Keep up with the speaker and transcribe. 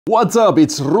What's up,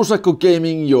 it's Rusaku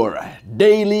Gaming, your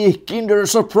daily Kinder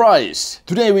Surprise.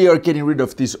 Today we are getting rid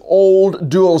of this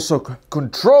old Dualshock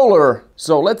controller.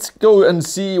 So let's go and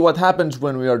see what happens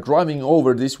when we are driving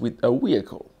over this with a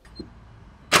vehicle.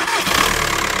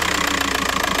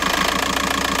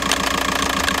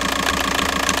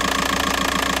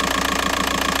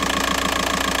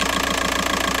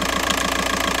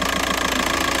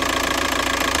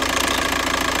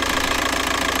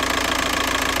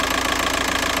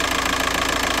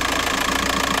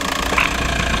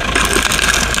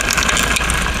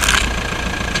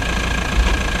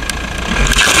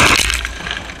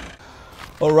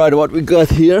 Alright, what we got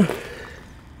here,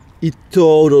 it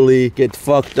totally get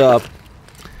fucked up.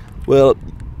 Well,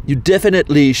 you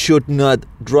definitely should not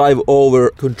drive over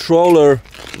controller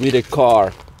with a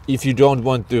car if you don't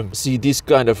want to see this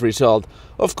kind of result.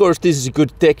 Of course, this is a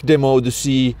good tech demo to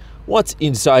see what's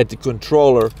inside the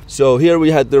controller. So here we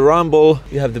had the rumble,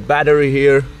 we have the battery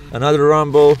here, another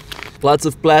rumble, lots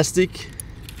of plastic.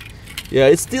 Yeah,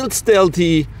 it's still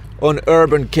stealthy on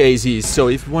urban cases, so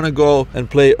if you want to go and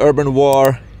play urban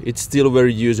war, it's still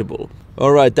very usable.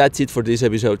 Alright, that's it for this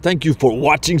episode. Thank you for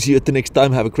watching, see you at the next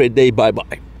time, have a great day, bye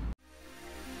bye.